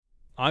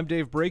I'm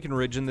Dave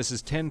Breckenridge, and this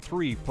is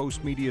 10-3,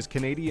 Postmedia's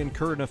Canadian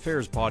Current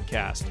Affairs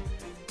podcast.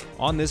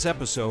 On this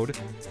episode,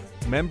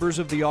 members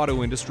of the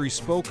auto industry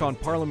spoke on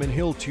Parliament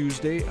Hill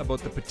Tuesday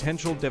about the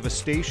potential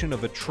devastation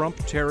of a Trump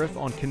tariff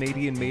on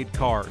Canadian-made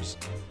cars.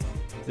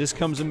 This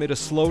comes amid a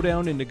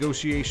slowdown in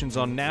negotiations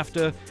on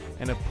NAFTA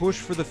and a push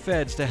for the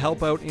feds to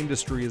help out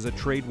industry as a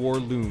trade war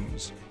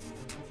looms.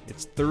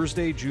 It's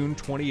Thursday, June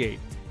 28th.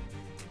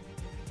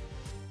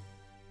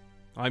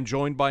 I'm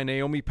joined by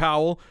Naomi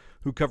Powell,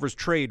 who covers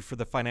trade for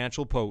the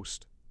Financial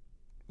Post.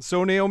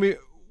 So, Naomi,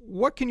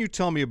 what can you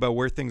tell me about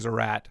where things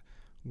are at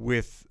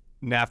with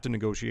NAFTA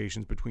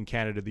negotiations between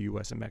Canada, the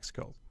U.S., and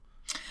Mexico?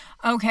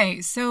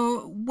 Okay,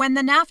 so when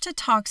the NAFTA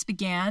talks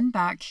began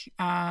back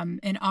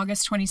in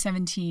August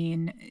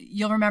 2017,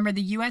 you'll remember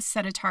the U.S.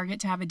 set a target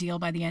to have a deal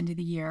by the end of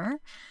the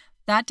year.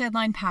 That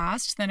deadline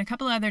passed, then a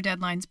couple of other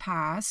deadlines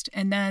passed,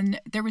 and then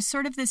there was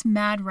sort of this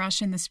mad rush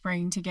in the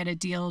spring to get a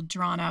deal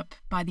drawn up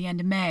by the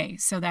end of May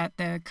so that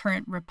the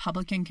current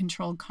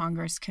Republican-controlled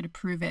Congress could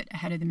approve it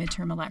ahead of the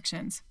midterm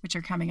elections, which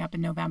are coming up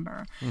in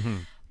November. Mm-hmm.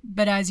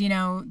 But as you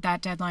know,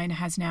 that deadline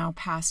has now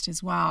passed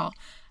as well.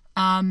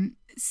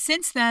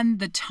 Since then,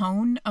 the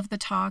tone of the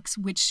talks,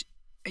 which,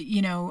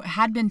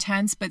 had been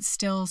tense but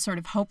still sort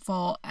of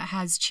hopeful,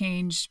 has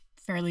changed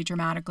fairly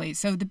dramatically.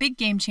 So the big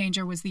game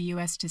changer was the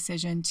U.S.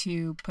 decision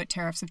to put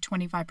tariffs of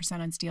 25%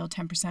 on steel,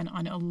 10%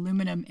 on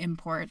aluminum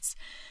imports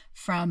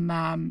from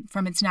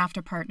its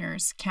NAFTA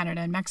partners, Canada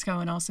and Mexico,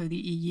 and also the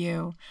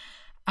EU.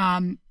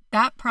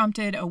 That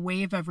prompted a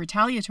wave of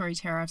retaliatory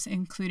tariffs,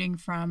 including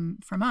from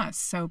us.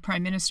 So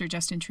Prime Minister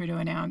Justin Trudeau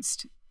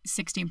announced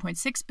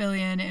 $16.6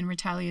 billion in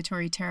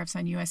retaliatory tariffs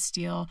on U.S.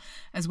 steel,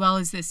 as well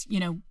as this,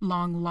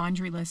 long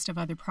laundry list of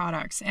other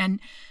products. And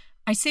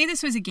I say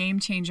this was a game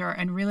changer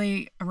and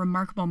really a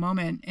remarkable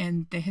moment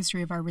in the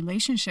history of our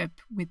relationship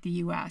with the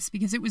U.S.,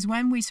 because it was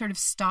when we sort of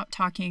stopped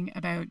talking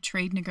about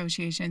trade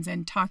negotiations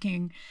and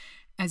talking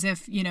as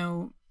if,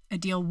 a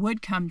deal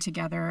would come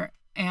together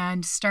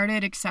and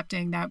started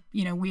accepting that,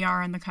 we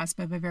are on the cusp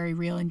of a very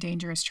real and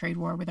dangerous trade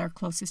war with our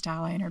closest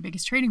ally and our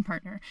biggest trading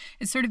partner.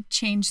 It sort of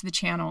changed the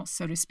channel,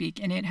 so to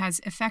speak, and it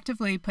has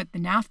effectively put the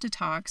NAFTA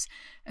talks,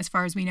 as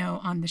far as we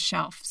know, on the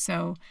shelf.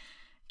 So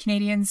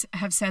Canadians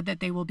have said that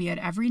they will be at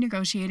every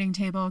negotiating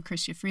table.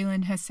 Chrystia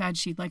Freeland has said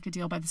she'd like a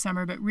deal by the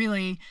summer, but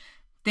really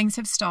things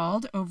have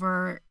stalled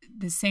over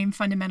the same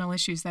fundamental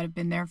issues that have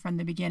been there from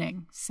the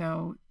beginning.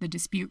 So the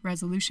dispute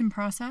resolution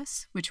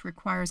process, which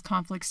requires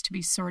conflicts to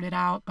be sorted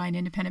out by an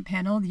independent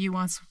panel, the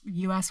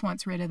U.S.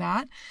 wants rid of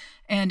that,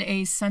 and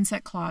a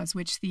sunset clause,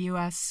 which the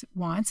U.S.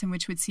 wants and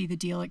which would see the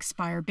deal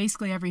expire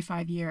basically every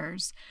 5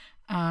 years.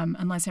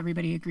 Unless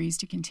everybody agrees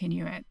to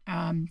continue it.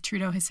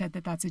 Trudeau has said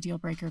that that's a deal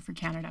breaker for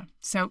Canada.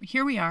 So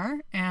here we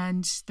are,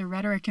 and the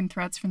rhetoric and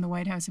threats from the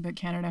White House about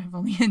Canada have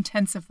only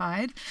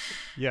intensified.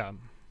 Yeah.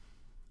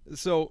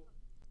 So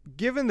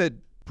given that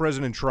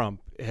President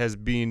Trump has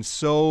been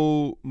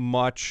so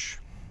much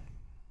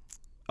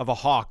of a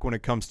hawk when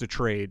it comes to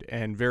trade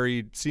and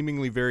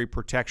seemingly very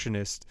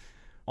protectionist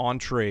on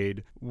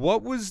trade,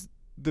 what was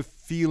the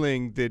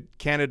feeling that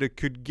Canada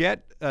could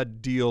get a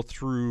deal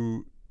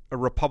through a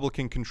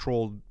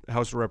Republican-controlled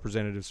House of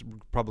Representatives,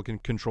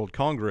 Republican-controlled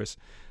Congress,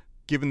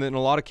 given that in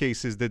a lot of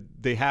cases that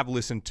they have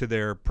listened to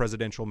their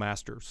presidential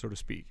master, so to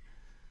speak?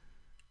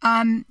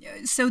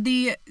 So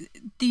the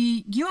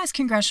U.S.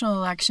 congressional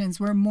elections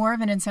were more of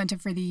an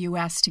incentive for the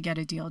U.S. to get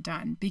a deal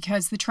done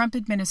because the Trump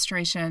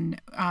administration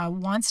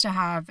wants to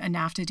have a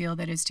NAFTA deal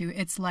that is to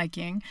its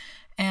liking.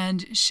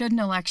 And should an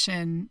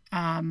election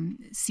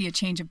see a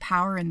change of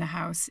power in the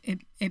House,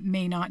 it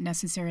may not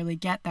necessarily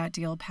get that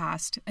deal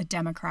past a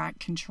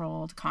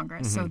Democrat-controlled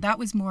Congress. Mm-hmm. So that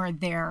was more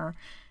their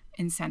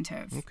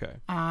incentive. Okay.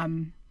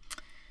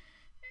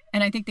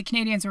 And I think the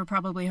Canadians were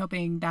probably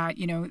hoping that,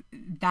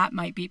 that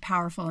might be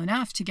powerful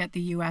enough to get the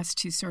U.S.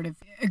 to sort of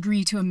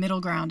agree to a middle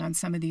ground on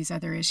some of these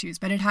other issues.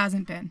 But it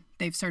hasn't been.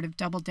 They've sort of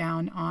doubled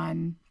down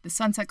on the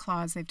sunset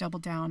clause. They've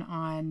doubled down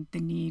on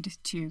the need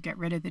to get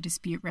rid of the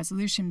dispute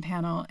resolution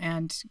panel.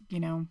 And,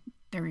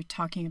 they're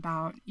talking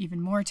about even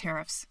more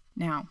tariffs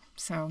now.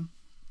 So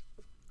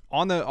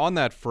on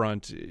that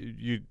front,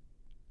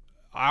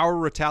 our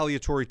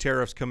retaliatory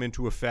tariffs come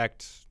into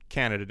effect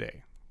Canada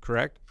Day,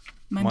 correct?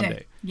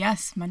 Monday.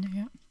 Yes, Monday,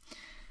 yeah.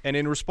 And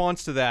in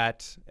response to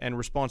that, and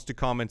response to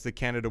comments that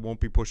Canada won't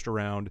be pushed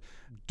around,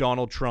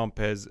 Donald Trump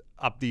has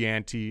upped the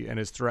ante and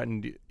has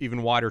threatened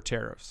even wider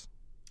tariffs.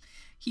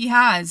 He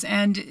has.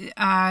 And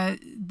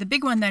the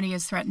big one that he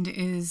has threatened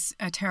is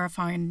a tariff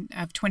fine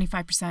of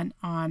 25%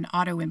 on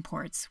auto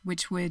imports,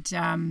 which would,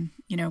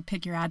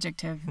 pick your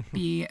adjective,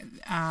 be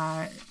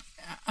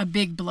a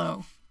big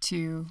blow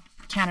to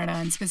Canada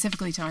and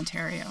specifically to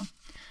Ontario.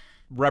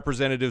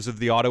 Representatives of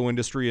the auto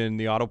industry and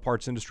the auto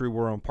parts industry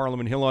were on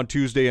Parliament Hill on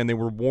Tuesday, and they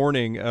were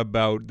warning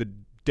about the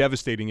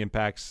devastating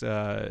impacts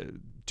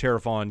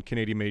tariff on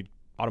Canadian-made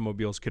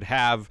automobiles could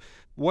have.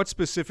 What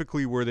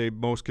specifically were they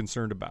most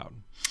concerned about?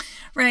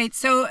 Right.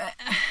 So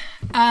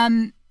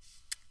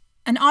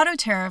An auto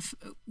tariff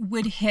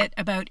would hit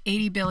about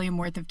 80 billion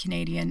worth of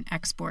Canadian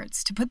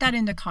exports. To put that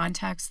into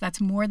context,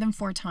 that's more than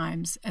 4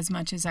 times as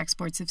much as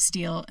exports of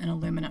steel and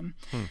aluminum.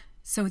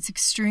 So it's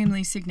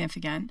extremely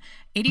significant.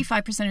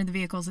 85% of the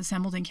vehicles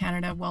assembled in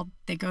Canada, well,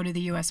 they go to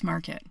the U.S.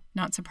 market,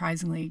 not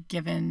surprisingly,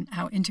 given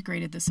how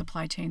integrated the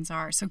supply chains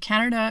are. So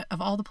Canada,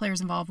 of all the players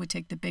involved, would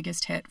take the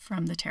biggest hit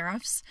from the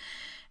tariffs.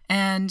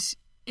 And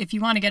if you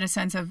want to get a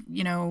sense of,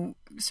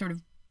 sort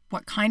of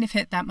what kind of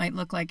hit that might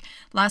look like,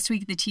 last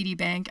week the TD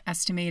Bank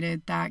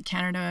estimated that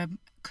Canada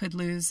could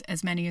lose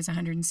as many as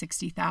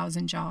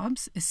 160,000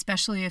 jobs,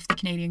 especially if the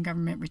Canadian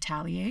government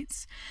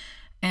retaliates.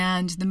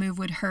 And the move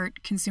would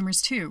hurt consumers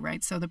too,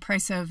 right? So the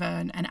price of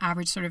an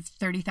average sort of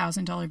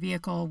 $30,000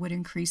 vehicle would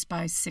increase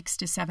by $6,000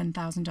 to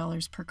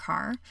 $7,000 per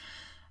car.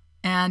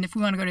 And if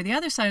we want to go to the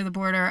other side of the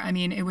border, I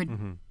mean, it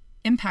would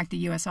impact the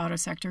U.S. auto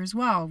sector as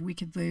well. They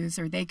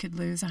could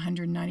lose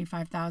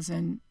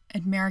 195,000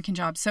 American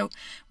jobs. So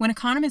when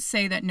economists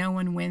say that no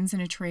one wins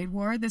in a trade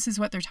war, this is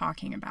what they're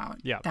talking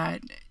about. Yeah.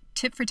 That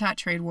tit-for-tat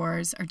trade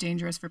wars are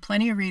dangerous for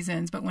plenty of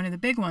reasons, but one of the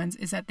big ones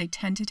is that they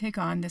tend to take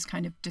on this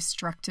kind of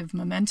destructive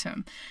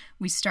momentum.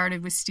 We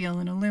started with steel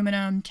and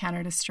aluminum.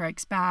 Canada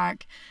strikes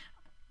back.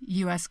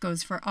 U.S.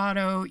 goes for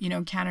auto.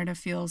 Canada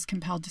feels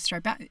compelled to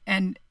strike back.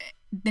 And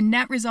the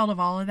net result of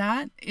all of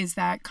that is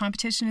that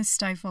competition is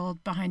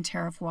stifled behind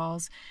tariff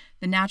walls.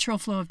 The natural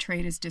flow of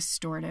trade is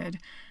distorted.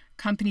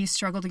 Companies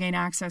struggle to gain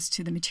access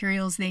to the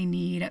materials they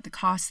need at the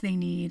cost they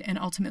need, and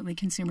ultimately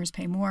consumers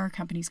pay more.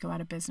 Companies go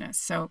out of business.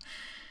 So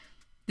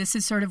this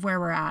is sort of where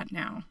we're at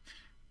now.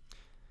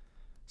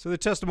 So the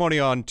testimony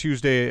on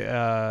Tuesday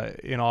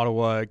in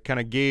Ottawa kind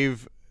of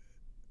gave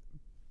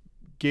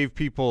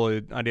people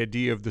an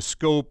idea of the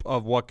scope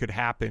of what could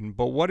happen.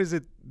 But what is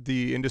it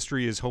the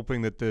industry is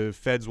hoping that the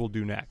feds will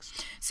do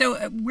next?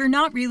 So we're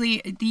not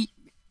really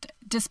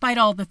despite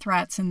all the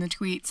threats and the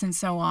tweets and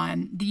so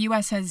on, the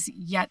U.S. has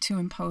yet to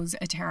impose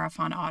a tariff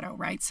on auto,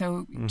 right?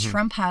 So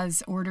Trump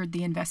has ordered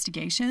the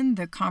investigation.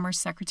 The Commerce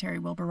Secretary,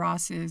 Wilbur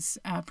Ross, is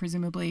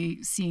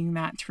presumably seeing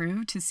that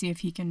through to see if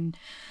he can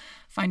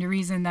find a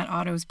reason that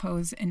autos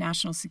pose a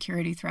national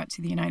security threat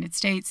to the United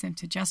States and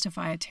to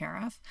justify a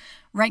tariff.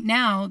 Right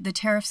now, the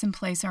tariffs in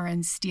place are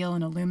in steel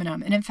and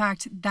aluminum. And in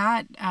fact,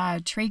 that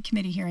trade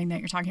committee hearing that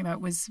you're talking about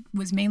was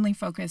mainly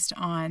focused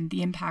on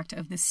the impact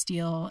of the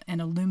steel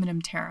and aluminum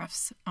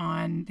tariffs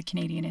on the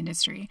Canadian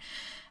industry.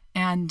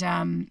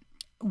 And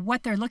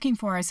what they're looking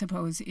for, I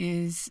suppose,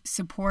 is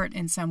support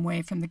in some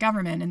way from the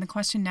government. And the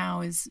question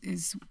now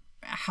is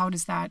how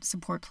does that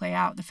support play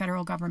out? The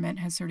federal government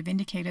has sort of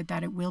indicated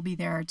that it will be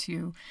there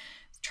to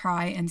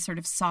try and sort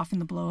of soften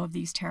the blow of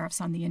these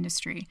tariffs on the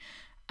industry.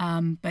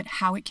 But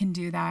how it can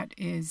do that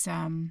is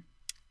a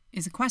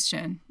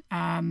question.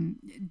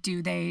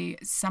 Do they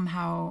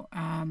somehow,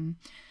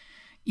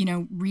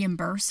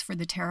 reimburse for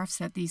the tariffs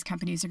that these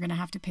companies are going to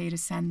have to pay to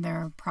send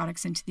their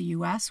products into the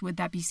U.S.? Would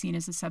that be seen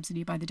as a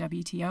subsidy by the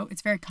WTO?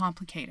 It's very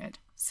complicated.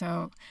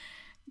 So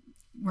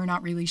we're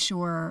not really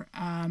sure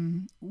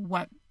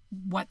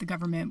what the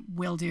government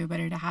will do, but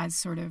it has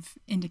sort of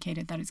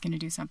indicated that it's going to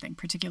do something,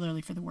 particularly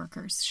for the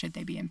workers, should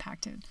they be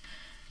impacted.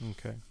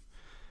 Okay.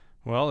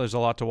 Well, there's a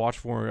lot to watch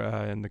for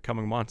in the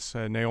coming months.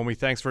 Naomi,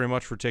 thanks very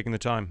much for taking the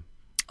time.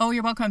 Oh,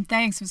 you're welcome.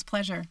 Thanks. It was a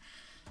pleasure.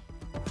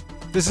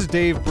 This is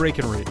Dave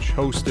Breckenridge,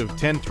 host of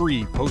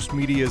 10-3,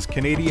 Postmedia's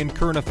Canadian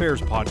Current Affairs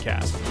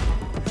podcast.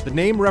 The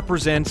name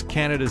represents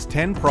Canada's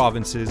 10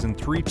 provinces and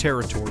 3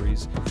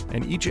 territories,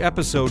 and each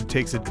episode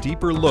takes a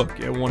deeper look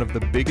at one of the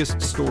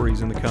biggest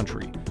stories in the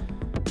country.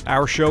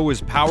 Our show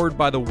is powered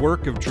by the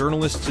work of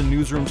journalists and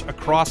newsrooms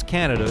across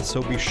Canada,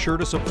 so be sure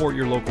to support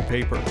your local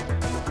paper.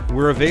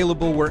 We're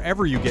available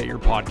wherever you get your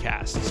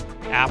podcasts,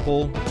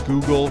 Apple,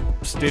 Google,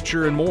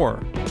 Stitcher, and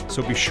more.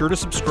 So be sure to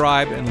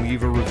subscribe and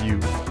leave a review.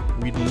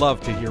 We'd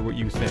love to hear what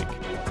you think.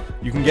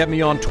 You can get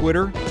me on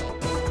Twitter,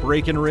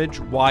 Breckenridge,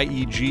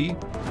 YEG,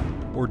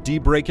 or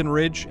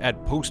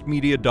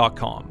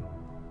dbreckenridge@postmedia.com.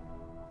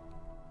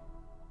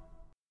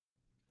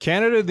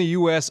 Canada and the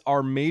U.S.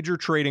 are major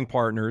trading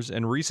partners,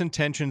 and recent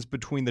tensions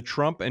between the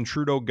Trump and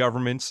Trudeau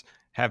governments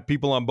have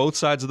people on both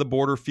sides of the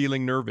border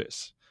feeling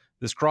nervous.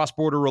 This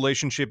cross-border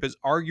relationship is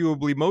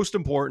arguably most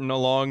important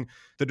along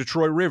the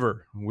Detroit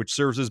River, which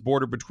serves as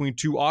border between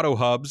 2 auto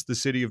hubs, the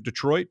city of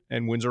Detroit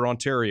and Windsor,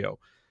 Ontario.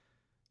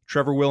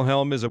 Trevor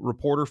Wilhelm is a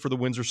reporter for the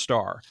Windsor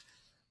Star.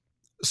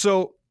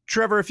 So,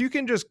 Trevor, if you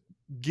can just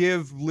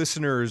give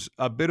listeners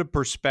a bit of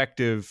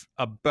perspective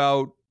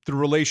about the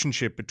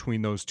relationship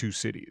between those 2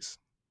 cities.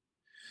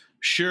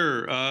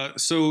 Sure.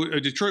 So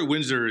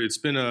Detroit-Windsor, it's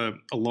been a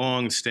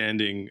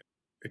long-standing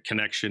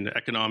connection,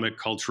 economic,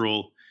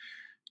 cultural.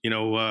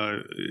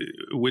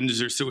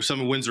 Windsor. So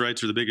some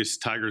Windsorites are the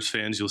biggest Tigers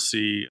fans you'll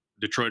see.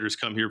 Detroiters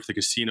come here for the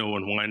casino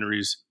and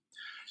wineries.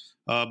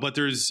 But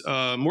there's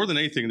more than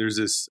anything, there's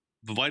this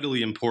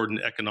vitally important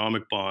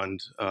economic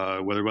bond,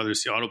 whether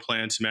it's the auto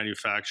plants,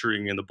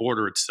 manufacturing, and the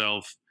border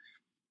itself.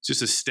 It's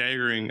just a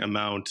staggering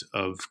amount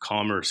of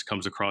commerce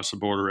comes across the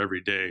border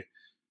every day.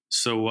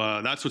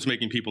 So that's what's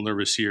making people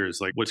nervous here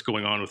is like what's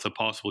going on with a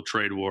possible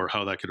trade war,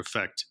 how that could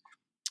affect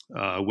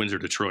Windsor,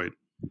 Detroit.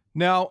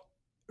 Now,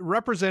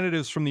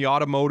 representatives from the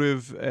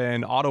automotive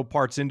and auto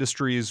parts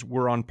industries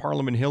were on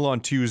Parliament Hill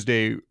on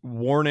Tuesday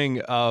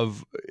warning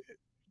of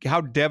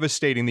how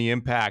devastating the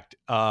impact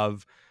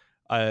of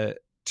a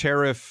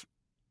tariff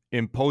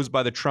imposed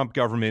by the Trump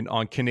government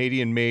on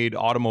Canadian-made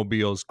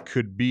automobiles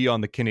could be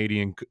on the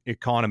Canadian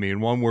economy.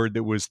 And one word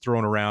that was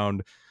thrown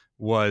around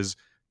was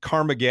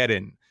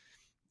Carmageddon.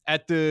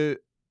 At the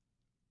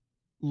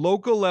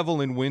local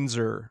level in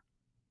Windsor,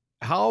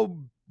 how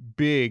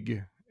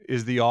big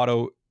is the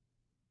auto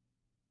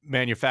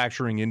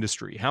manufacturing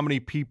industry? How many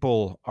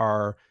people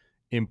are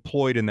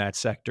employed in that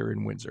sector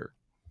in Windsor?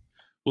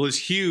 Well,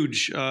 it's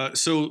huge.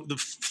 So the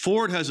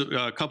Ford has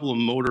a couple of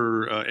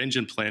motor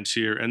engine plants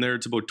here, and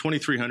it's about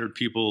 2,300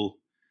 people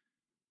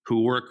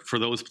who work for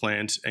those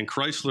plants. And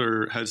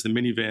Chrysler has the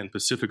minivan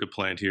Pacifica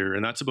plant here,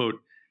 and that's about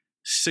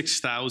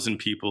 6,000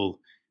 people.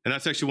 And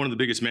that's actually one of the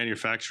biggest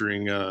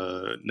manufacturing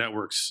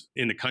networks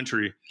in the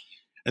country.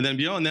 And then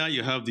beyond that,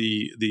 you have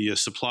the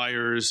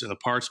suppliers and the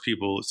parts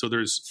people. So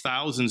there's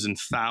thousands and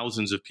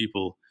thousands of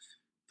people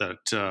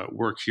that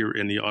work here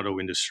in the auto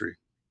industry.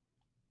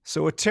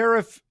 So a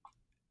tariff,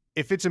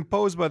 if it's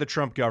imposed by the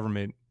Trump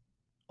government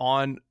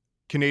on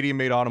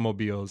Canadian-made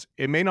automobiles,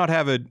 it may not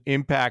have an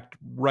impact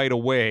right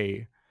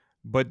away,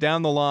 but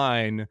down the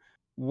line,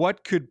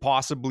 what could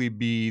possibly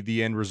be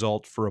the end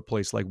result for a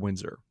place like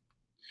Windsor?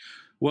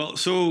 Well,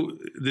 so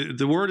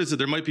the word is that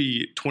there might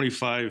be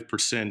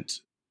 25%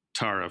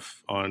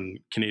 tariff on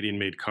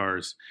Canadian-made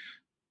cars.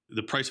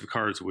 The price of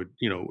cars would,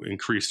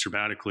 increase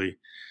dramatically.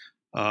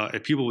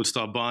 If people would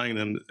stop buying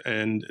them,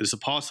 and is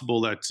it possible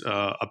that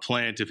a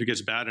plant, if it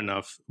gets bad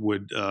enough,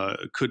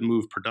 could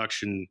move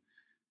production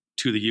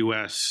to the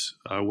U.S.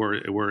 Where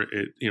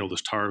it,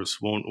 those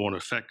tariffs won't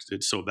affect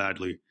it so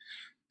badly.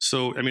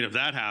 So, I mean, if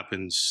that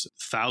happens,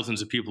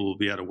 thousands of people will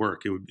be out of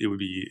work. It would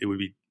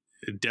be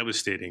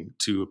devastating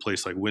to a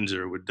place like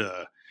Windsor. It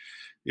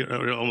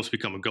would almost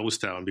become a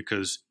ghost town,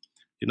 because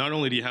not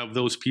only do you have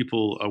those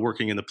people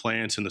working in the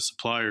plants and the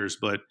suppliers,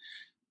 but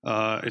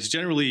it's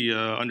generally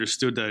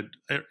understood that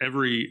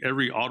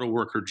every auto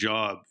worker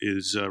job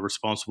is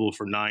responsible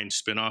for 9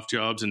 spin-off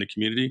jobs in the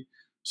community.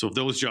 So if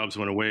those jobs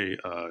went away,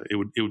 it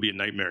would be a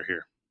nightmare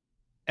here.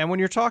 And when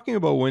you're talking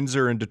about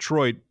Windsor and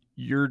Detroit,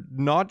 you're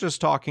not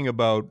just talking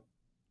about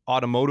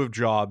automotive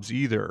jobs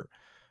either,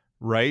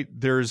 right?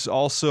 There's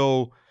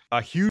also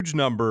a huge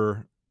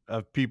number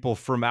of people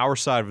from our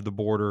side of the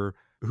border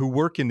who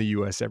work in the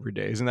U.S. every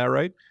day. Isn't that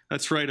right?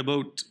 That's right.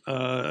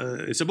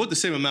 It's about the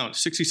same amount.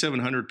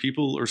 6,700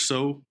 people or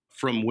so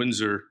from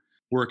Windsor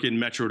work in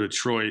Metro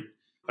Detroit.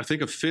 I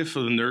think a fifth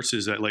of the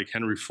nurses at like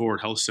Henry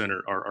Ford Health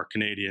Center are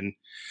Canadian.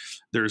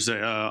 There's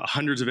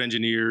hundreds of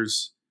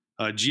engineers.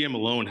 GM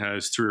alone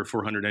has 300 or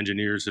 400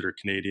 engineers that are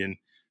Canadian.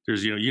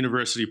 There's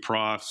university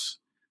profs.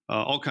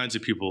 All kinds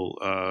of people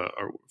are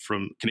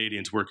from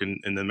Canadians working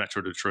in the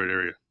Metro Detroit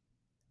area.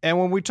 And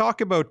when we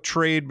talk about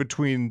trade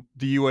between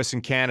the U.S.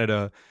 and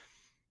Canada,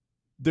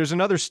 there's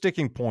another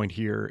sticking point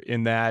here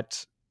in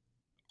that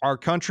our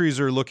countries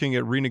are looking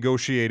at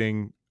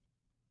renegotiating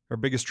our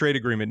biggest trade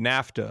agreement,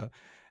 NAFTA.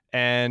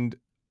 And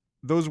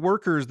those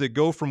workers that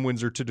go from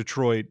Windsor to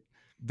Detroit,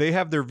 they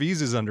have their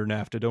visas under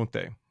NAFTA, don't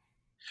they?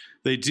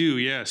 They do,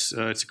 yes.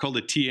 It's called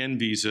a TN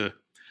visa.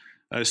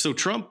 So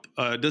Trump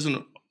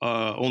doesn't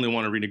only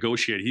want to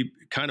renegotiate. He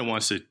kind of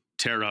wants to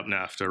tear up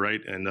NAFTA, right?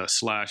 And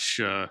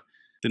slash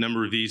the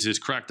number of visas,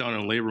 crack down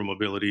on labor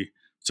mobility.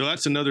 So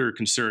that's another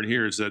concern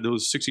here, is that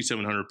those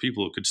 6,700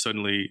 people could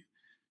suddenly,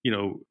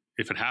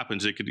 if it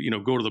happens, they could,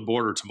 go to the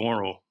border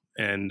tomorrow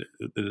and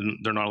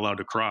they're not allowed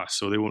to cross.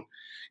 So they won't.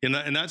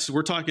 And that's,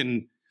 we're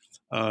talking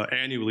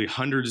annually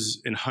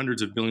hundreds and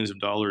hundreds of billions of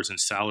dollars in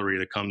salary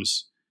that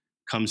comes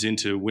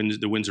into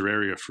the Windsor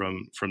area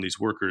from these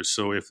workers.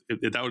 So if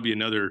that would be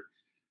another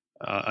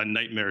a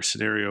nightmare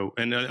scenario.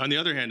 And on the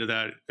other hand of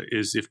that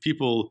is, if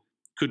people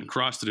couldn't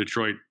cross to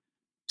Detroit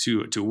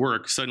to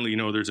work, suddenly,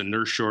 there's a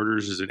nurse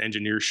shortage, there's an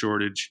engineer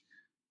shortage,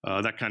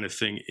 that kind of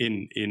thing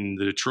in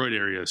the Detroit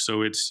area.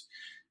 So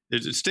the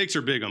stakes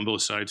are big on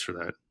both sides for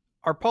that.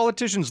 Are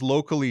politicians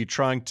locally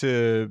trying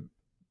to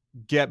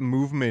get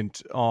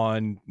movement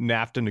on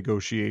NAFTA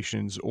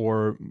negotiations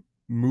or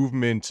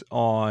movement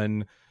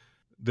on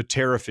the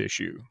tariff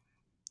issue?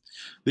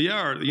 They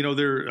are,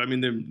 they're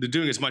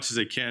doing as much as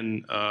they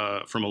can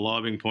from a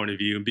lobbying point of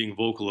view and being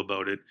vocal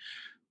about it.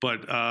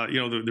 But,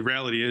 the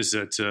reality is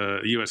that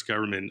the U.S.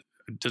 government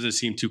doesn't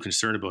seem too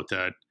concerned about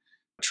that.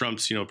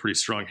 Trump's, pretty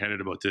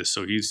strong-headed about this.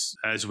 So he's,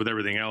 as with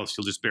everything else,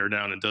 he'll just bear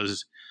down and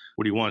does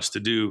what he wants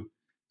to do.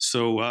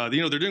 So,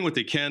 they're doing what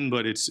they can,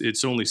 but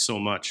it's only so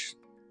much.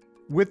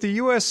 With the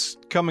U.S.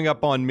 coming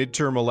up on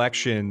midterm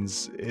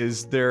elections,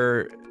 is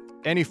there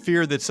any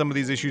fear that some of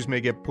these issues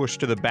may get pushed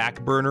to the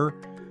back burner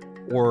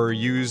or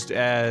used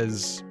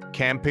as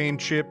campaign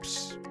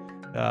chips,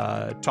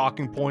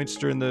 talking points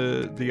during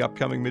the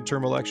upcoming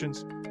midterm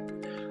elections?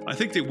 I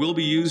think they will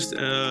be used,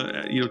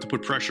 to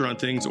put pressure on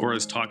things or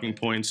as talking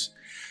points.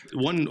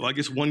 One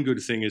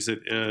good thing is that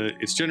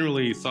it's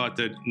generally thought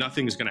that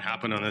nothing is going to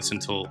happen on this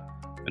until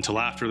until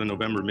after the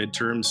November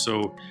midterms.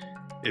 So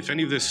if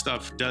any of this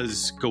stuff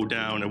does go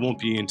down, it won't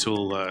be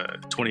until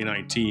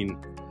 2019.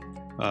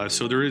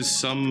 So there is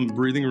some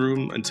breathing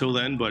room until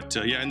then, but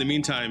in the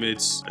meantime,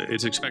 it's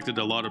expected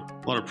a lot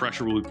of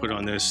pressure will be put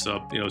on this.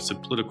 It's a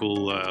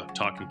political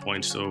talking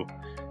point, so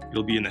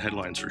it'll be in the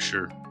headlines for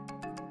sure.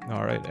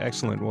 All right,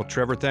 excellent. Well,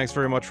 Trevor, thanks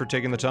very much for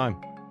taking the time.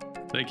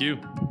 Thank you.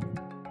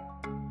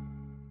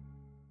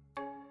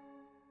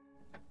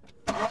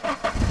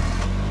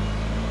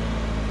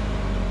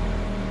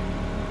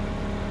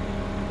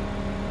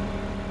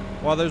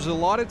 While there's a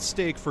lot at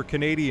stake for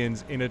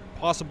Canadians in a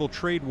possible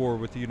trade war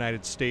with the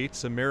United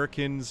States,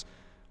 Americans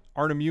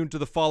aren't immune to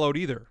the fallout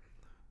either.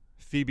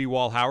 Phoebe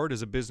Wall-Howard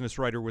is a business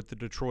writer with the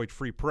Detroit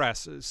Free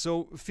Press.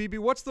 So, Phoebe,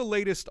 what's the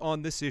latest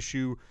on this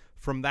issue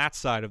from that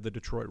side of the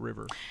Detroit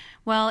River?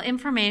 Well,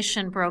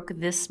 information broke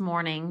this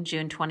morning,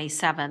 June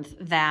 27th,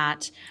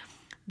 that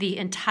the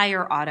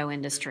entire auto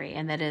industry,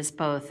 and that is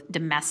both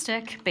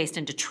domestic, based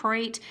in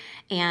Detroit,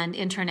 and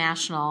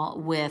international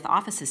with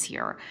offices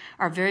here,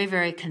 are very,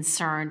 very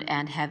concerned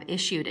and have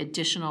issued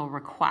additional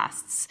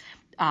requests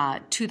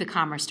to the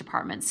Commerce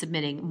Department,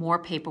 submitting more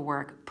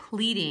paperwork,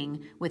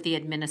 pleading with the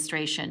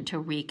administration to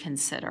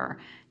reconsider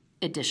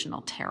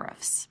additional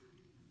tariffs.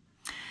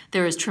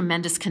 There is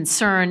tremendous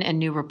concern and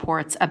new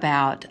reports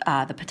about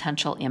the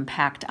potential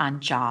impact on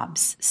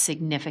jobs,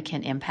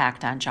 significant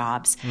impact on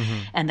jobs. Mm-hmm.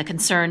 And the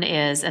concern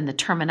is, and the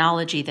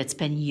terminology that's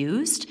been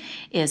used,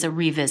 is a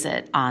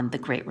revisit on the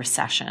Great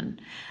Recession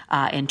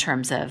in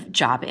terms of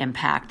job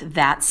impact.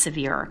 That's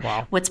severe.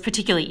 Wow. What's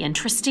particularly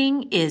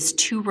interesting is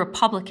two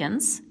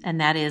Republicans, and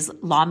that is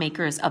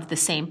lawmakers of the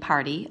same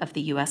party of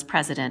the U.S.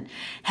 president,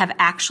 have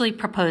actually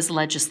proposed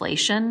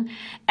legislation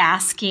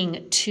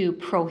asking to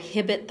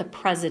prohibit the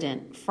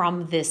president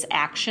from this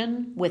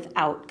action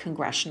without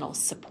congressional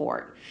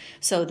support.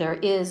 So there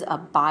is a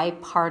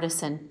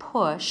bipartisan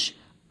push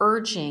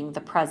urging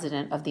the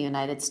President of the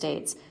United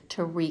States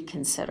to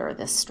reconsider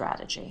this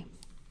strategy.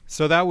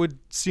 So that would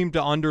seem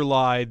to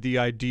underlie the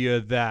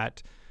idea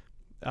that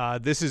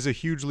this is a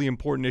hugely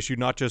important issue,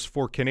 not just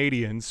for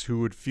Canadians who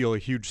would feel a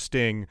huge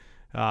sting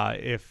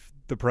if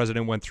the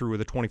president went through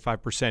with a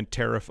 25%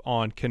 tariff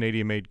on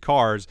Canadian-made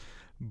cars,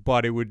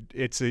 but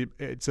it's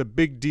a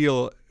big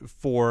deal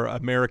for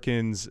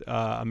Americans,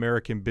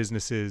 American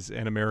businesses,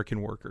 and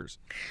American workers.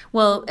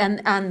 Well,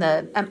 and on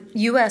the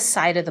U.S.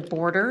 side of the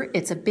border,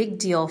 it's a big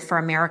deal for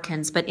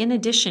Americans. But in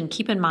addition,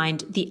 keep in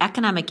mind the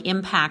economic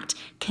impact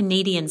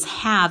Canadians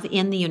have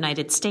in the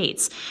United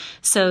States.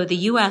 So the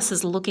U.S.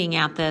 is looking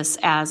at this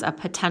as a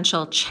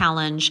potential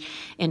challenge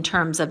in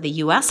terms of the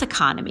U.S.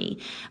 economy.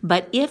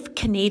 But if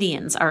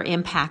Canadians are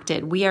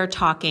impacted, we are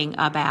talking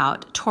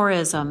about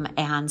tourism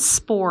and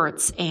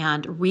sports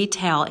and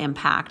retail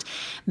impact,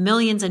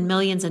 millions and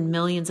millions and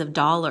millions of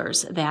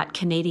dollars that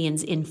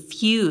Canadians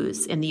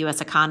infuse in the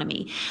U.S.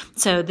 economy.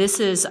 So this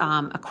is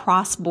a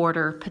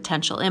cross-border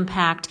potential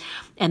impact,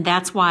 and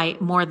that's why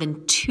more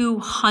than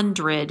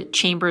 200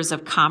 chambers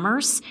of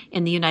commerce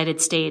in the United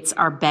States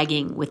are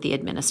begging with the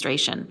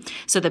administration.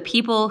 So the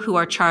people who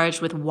are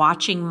charged with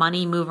watching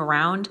money move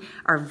around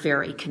are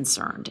very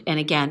concerned. And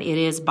again, it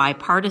is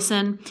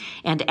bipartisan,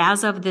 and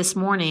as of this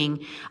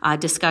morning,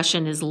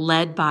 discussion is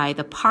led by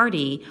the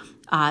party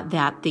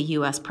that the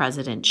U.S.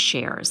 president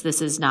shares.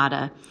 This is not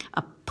a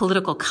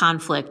political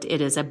conflict. It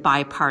is a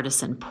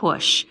bipartisan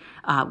push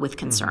with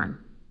concern.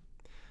 Mm-hmm.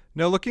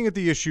 Now, looking at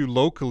the issue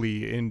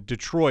locally in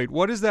Detroit,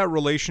 what does that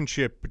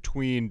relationship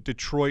between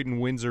Detroit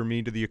and Windsor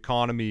mean to the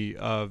economy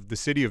of the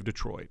city of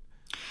Detroit?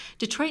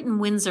 Detroit and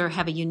Windsor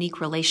have a unique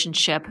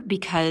relationship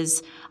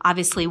because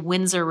obviously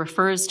Windsor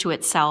refers to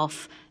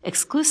itself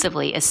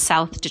exclusively as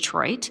South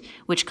Detroit,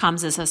 which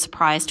comes as a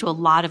surprise to a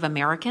lot of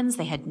Americans.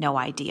 They had no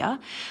idea.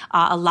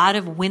 A lot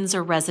of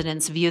Windsor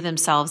residents view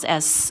themselves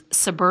as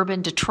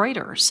suburban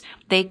Detroiters.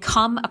 They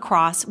come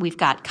across, we've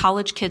got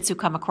college kids who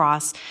come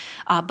across,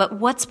 but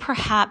what's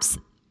perhaps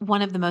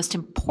one of the most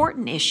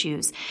important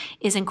issues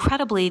is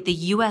incredibly the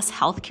U.S.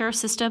 healthcare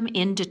system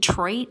in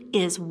Detroit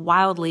is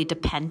wildly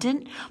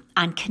dependent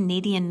on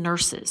Canadian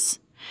nurses.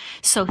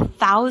 So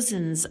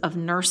thousands of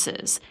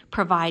nurses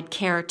provide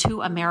care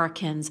to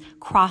Americans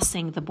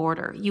crossing the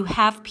border. You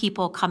have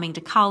people coming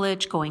to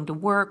college, going to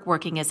work,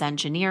 working as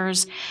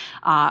engineers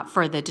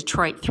for the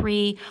Detroit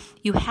 3.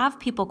 You have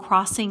people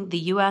crossing the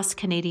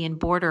U.S.-Canadian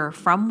border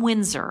from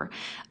Windsor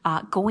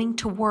going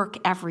to work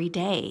every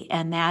day.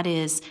 And that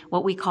is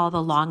what we call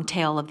the long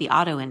tail of the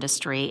auto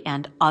industry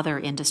and other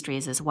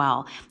industries as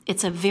well.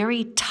 It's a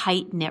very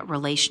tight-knit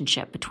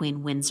relationship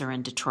between Windsor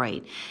and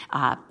Detroit.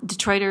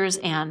 Detroiters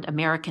and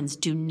Americans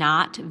do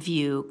not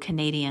view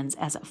Canadians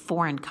as a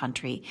foreign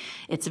country.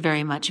 It's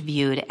very much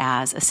viewed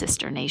as a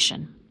sister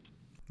nation.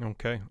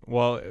 Okay.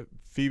 Well,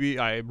 Phoebe,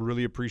 I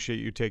really appreciate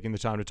you taking the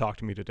time to talk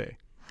to me today.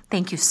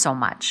 Thank you so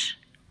much.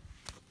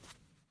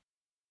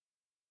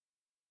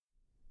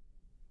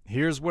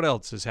 Here's what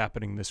else is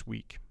happening this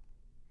week.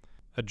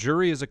 A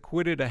jury has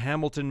acquitted a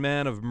Hamilton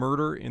man of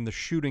murder in the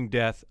shooting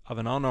death of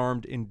an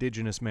unarmed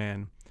Indigenous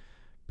man.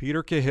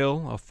 Peter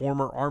Cahill, a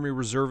former Army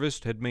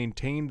reservist, had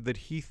maintained that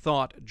he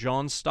thought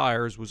John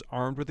Stiers was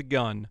armed with a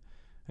gun,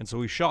 and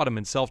so he shot him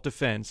in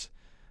self-defense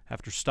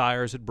after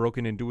Stiers had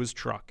broken into his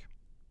truck.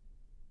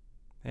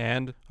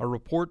 And a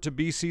report to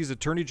BC's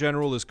Attorney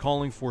General is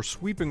calling for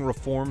sweeping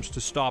reforms to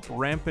stop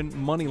rampant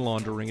money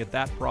laundering at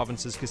that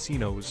province's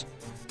casinos.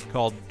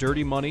 Called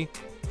Dirty Money,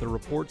 the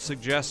report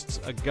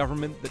suggests a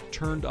government that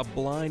turned a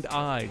blind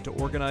eye to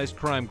organized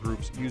crime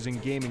groups using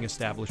gaming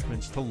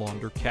establishments to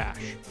launder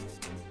cash.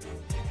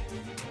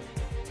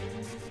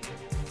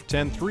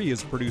 10-3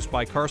 is produced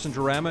by Carson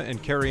Jarama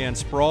and Carrie Ann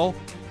Sproul.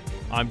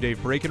 I'm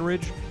Dave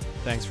Breckenridge.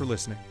 Thanks for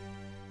listening.